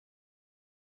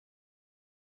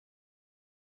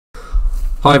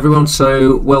Hi everyone,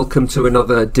 so welcome to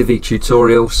another Divi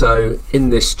tutorial. So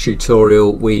in this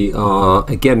tutorial we are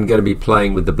again going to be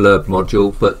playing with the blurb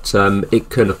module, but it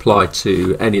can apply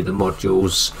to any of the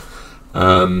modules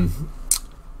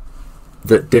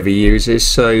that Divi uses.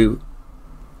 So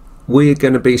we're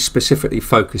going to be specifically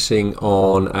focusing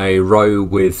on a row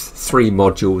with 3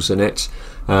 modules in it.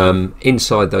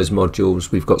 Inside those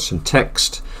modules we've got some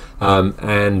text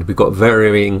and we've got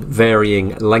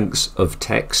varying lengths of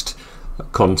text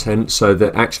content, so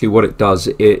that actually what it does,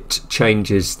 it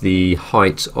changes the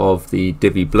height of the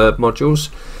Divi blurb modules.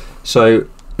 So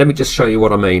let me just show you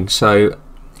what I mean. So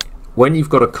when you've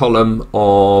got a column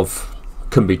of,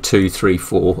 can be 2, 3,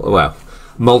 4, well,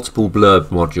 multiple blurb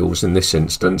modules in this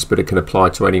instance, but it can apply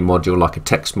to any module like a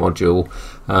text module,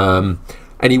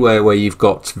 anywhere where you've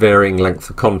got varying length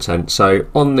of content. So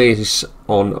on these,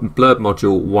 on blurb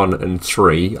module 1 and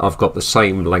 3, I've got the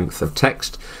same length of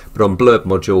text, but on blurb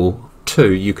module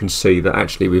 2 you can see that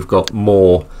actually we've got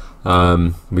more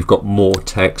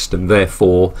text, and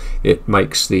therefore it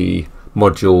makes the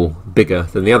module bigger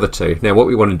than the other 2. Now what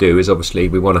we want to do is obviously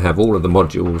we want to have all of the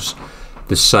modules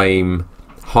the same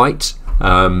height,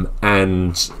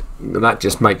 and that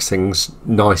just makes things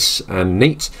nice and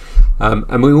neat.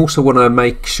 And we also want to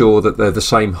make sure that they're the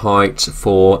same height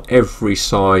for every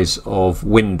size of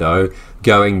window,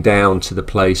 going down to the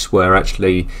place where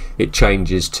actually it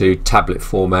changes to tablet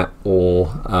format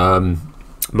or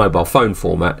mobile phone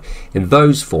format. In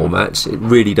those formats it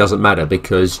really doesn't matter,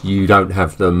 because you don't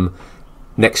have them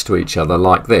next to each other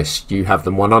like this, you have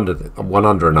them one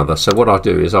under another. So what I'll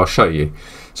do is I'll show you.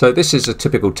 So this is a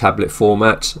typical tablet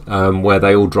format where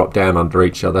they all drop down under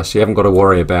each other, so you haven't got to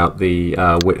worry about the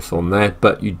width on there,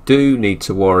 but you do need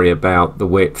to worry about the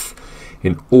width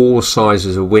in all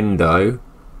sizes of window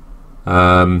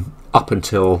up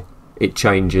until it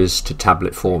changes to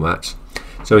tablet format.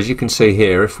 So as you can see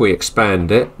here, if we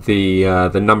expand it, the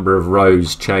number of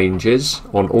rows changes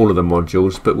on all of the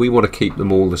modules, but we want to keep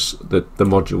them all the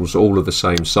modules all of the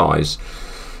same size.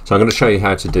 So I'm going to show you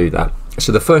how to do that.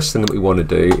 So the first thing that we want to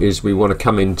do is we want to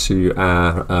come into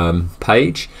our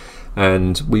page,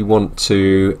 and we want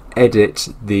to edit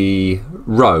the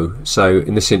row. So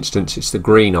in this instance it's the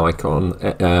green icon,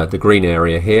 the green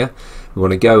area here. We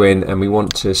want to go in and we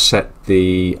want to set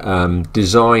the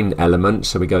design element,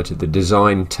 so we go to the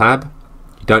design tab.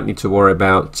 You don't need to worry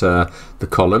about the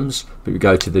columns, but we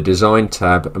go to the design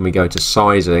tab and we go to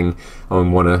sizing, and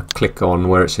we want to click on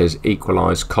where it says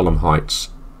equalize column heights.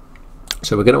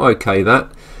 So we're going to OK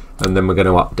that, and then we're going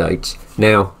to update.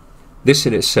 Now this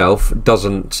in itself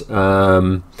doesn't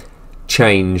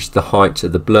change the height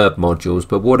of the blurb modules,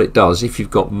 but what it does, if you've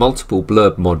got multiple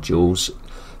blurb modules,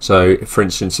 so for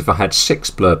instance if I had 6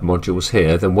 blurb modules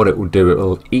here, then what it will do, it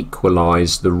will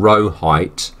equalize the row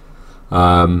height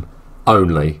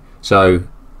only. So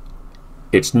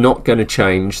it's not going to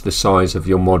change the size of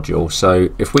your module. So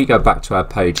if we go back to our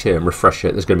page here and refresh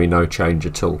it, there's going to be no change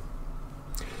at all.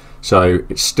 So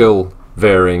it's still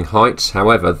varying heights,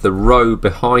 however the row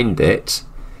behind it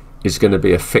is going to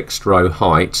be a fixed row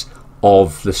height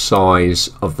of the size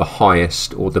of the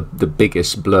highest or the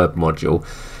biggest blurb module.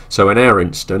 So in our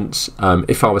instance,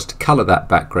 if I was to colour that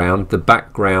background, the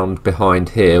background behind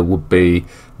here would be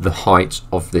the height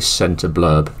of this centre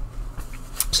blurb.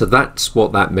 So that's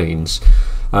what that means.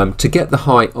 To get the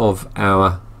height of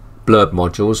our blurb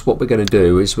modules, what we're going to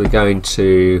do is we're going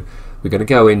to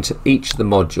go into each of the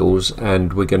modules,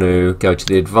 and we're going to go to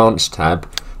the Advanced tab,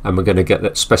 and we're going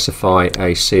to specify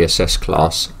a CSS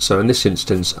class. So in this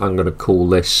instance I'm going to call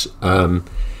this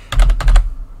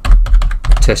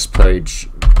test page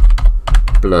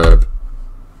blurb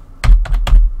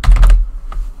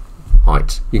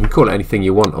height. You can call it anything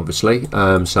you want obviously. So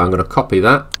I'm going to copy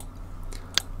that,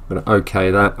 I'm going to OK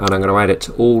that, and I'm going to add it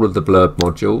to all of the blurb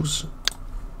modules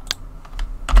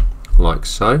like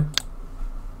so,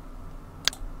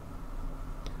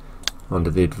 under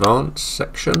the advanced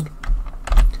section,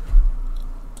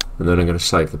 and then I'm going to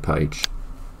save the page.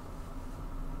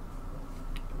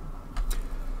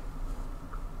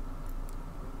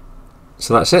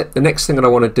 So that's it. The next thing that I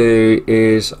want to do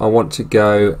is I want to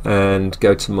go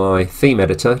to my theme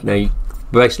editor. Now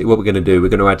basically what we're going to do, we're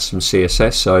going to add some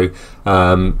CSS. So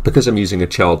because I'm using a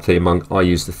child theme, I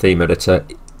use the theme editor.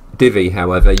 Divi,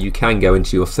 however, you can go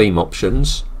into your theme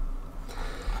options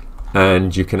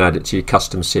and you can add it to your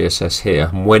custom CSS here,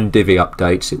 and when Divi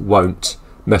updates it won't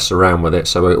mess around with it,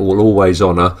 so it will always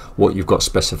honour what you've got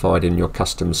specified in your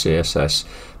custom CSS.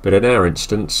 But in our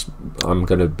instance I'm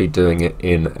going to be doing it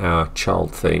in our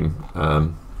child theme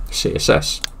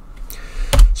CSS.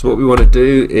 So what we want to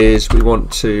do is we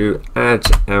want to add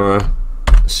our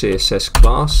CSS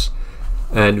class,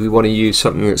 and we want to use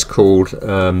something that's called,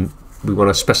 we want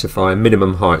to specify a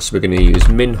minimum height, so we're going to use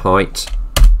min height,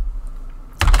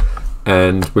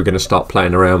 and we're going to start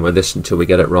playing around with this until we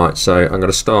get it right. So I'm going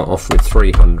to start off with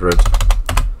 300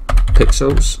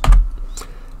 pixels,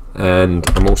 and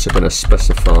I'm also going to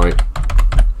specify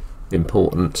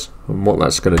important, and what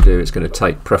that's going to do is going to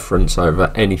take preference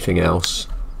over anything else,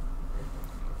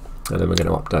 and then we're going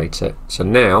to update it. So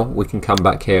now we can come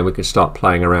back here, we can start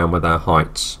playing around with our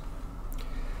heights.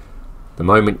 At the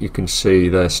moment you can see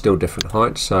they're still different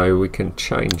heights, so we can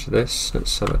change this.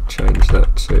 Let's change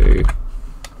that to,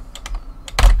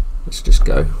 let's just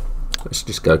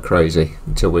go crazy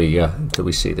until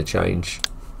we see the change.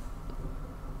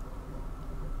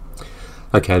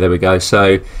 Okay, there we go.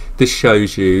 So this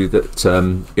shows you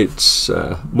that it's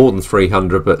more than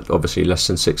 300, but obviously less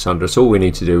than 600. So all we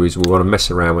need to do is we want to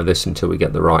mess around with this until we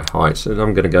get the right height. So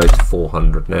I'm going to go to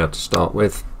 400 now to start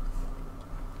with.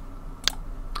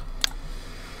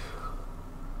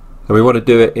 And we want to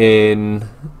do it in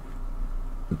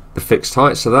the fixed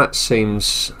height, so that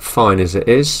seems fine as it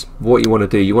is. What you want to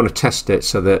do, you want to test it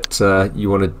so that you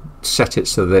want to set it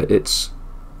so that it's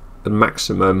the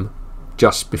maximum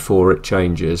just before it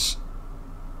changes.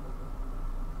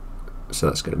 So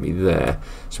that's going to be there.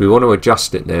 So we want to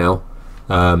adjust it now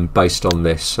based on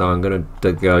this. So I'm going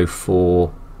to go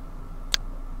for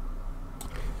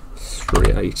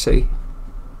 380.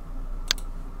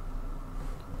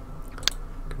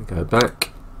 Go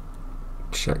back,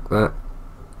 check that.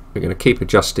 We're going to keep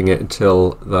adjusting it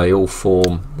until they all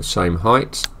form the same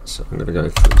height. So I'm going to go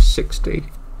 360.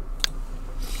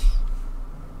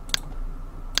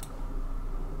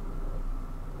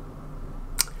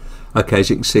 Okay, as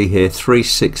you can see here,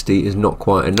 360 is not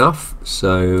quite enough,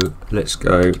 so let's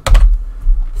go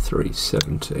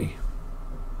 370.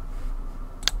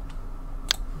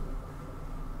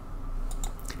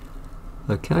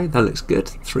 Okay, that looks good,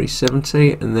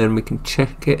 370, and then we can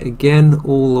check it again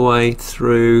all the way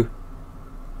through.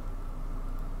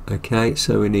 Okay,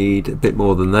 so we need a bit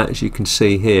more than that. As you can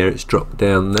see here, it's dropped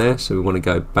down there, so we want to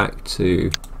go back to,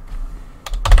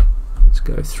 let's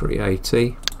go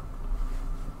 380.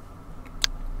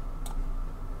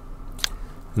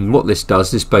 And what this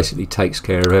does, this basically takes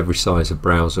care of every size of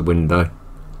browser window.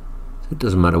 It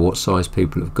doesn't matter what size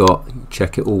people have got, you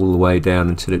check it all the way down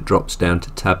until it drops down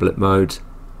to tablet mode,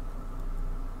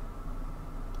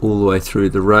 all the way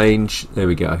through the range. There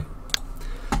we go.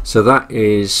 So that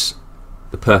is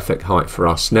the perfect height for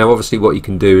us. Now obviously what you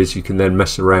can do is you can then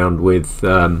mess around with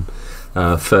further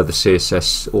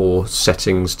CSS or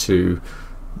settings to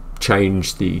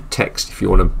change the text if you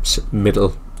want to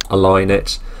middle align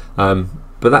it,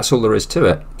 but that's all there is to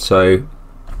it. So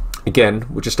again,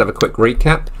 we'll just have a quick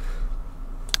recap.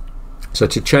 So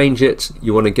to change it,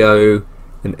 you want to go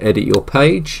and edit your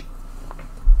page.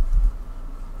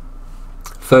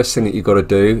 First thing that you've got to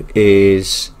do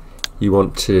is you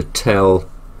want to tell,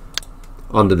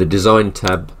 under the design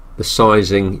tab, the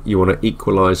sizing. You want to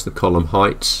equalize the column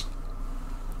heights.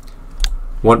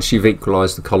 Once you've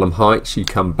equalized the column heights, you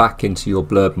come back into your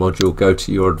blurb module, go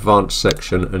to your advanced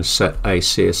section and set a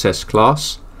CSS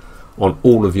class on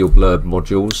all of your blurb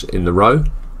modules in the row.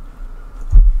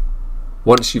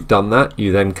 Once you've done that,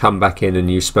 you then come back in and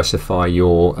you specify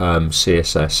your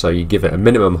CSS. So you give it a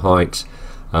minimum height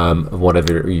of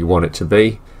whatever you want it to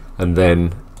be, and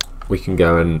then we can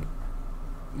go and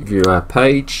view our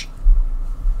page.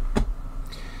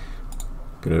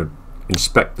 Going to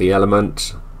inspect the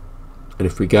element, and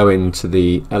if we go into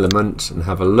the element and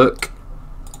have a look,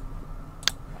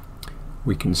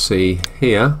 we can see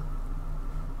here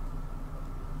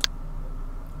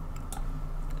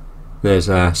there's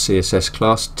our CSS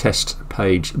class, test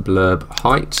page blurb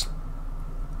height,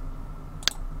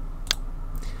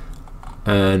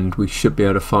 and we should be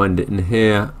able to find it in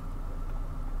here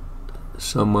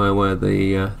somewhere where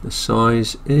the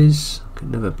size is. I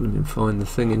can never blooming find the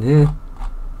thing in here.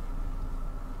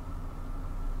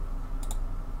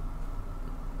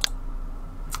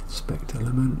 Inspect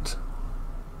element.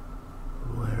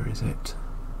 Where is it?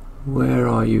 Where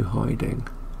are you hiding?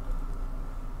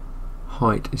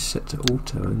 Height is set to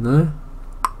auto in there.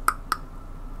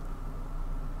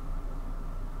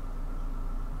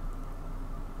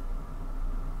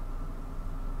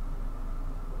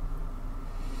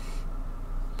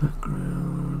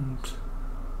 Background,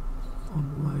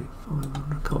 font weight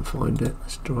 500. I can't find it.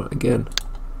 Let's try it again.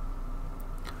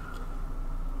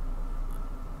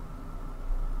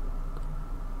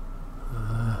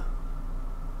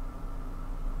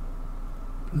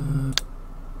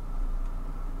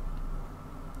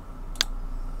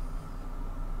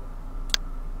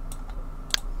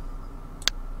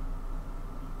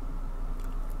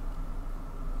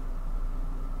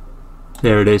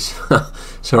 There it is.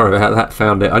 Sorry about that,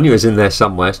 found it. I knew it was in there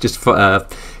somewhere. It's just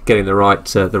getting the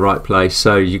right place.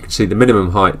 So you can see the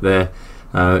minimum height there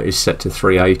is set to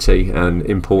 380, and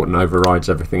important overrides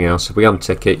everything else. If we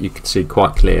untick it, you can see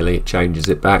quite clearly it changes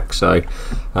it back. So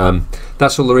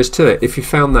that's all there is to it. If you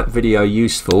found that video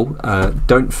useful,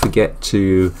 don't forget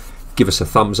to give us a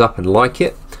thumbs up and like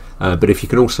it. But if you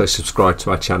can also subscribe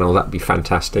to our channel, that'd be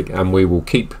fantastic, and we will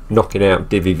keep knocking out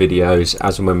Divi videos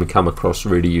as and when we come across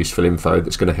really useful info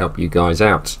that's going to help you guys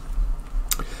out.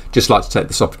 Just like to take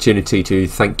this opportunity to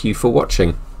thank you for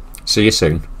watching. See you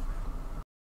soon.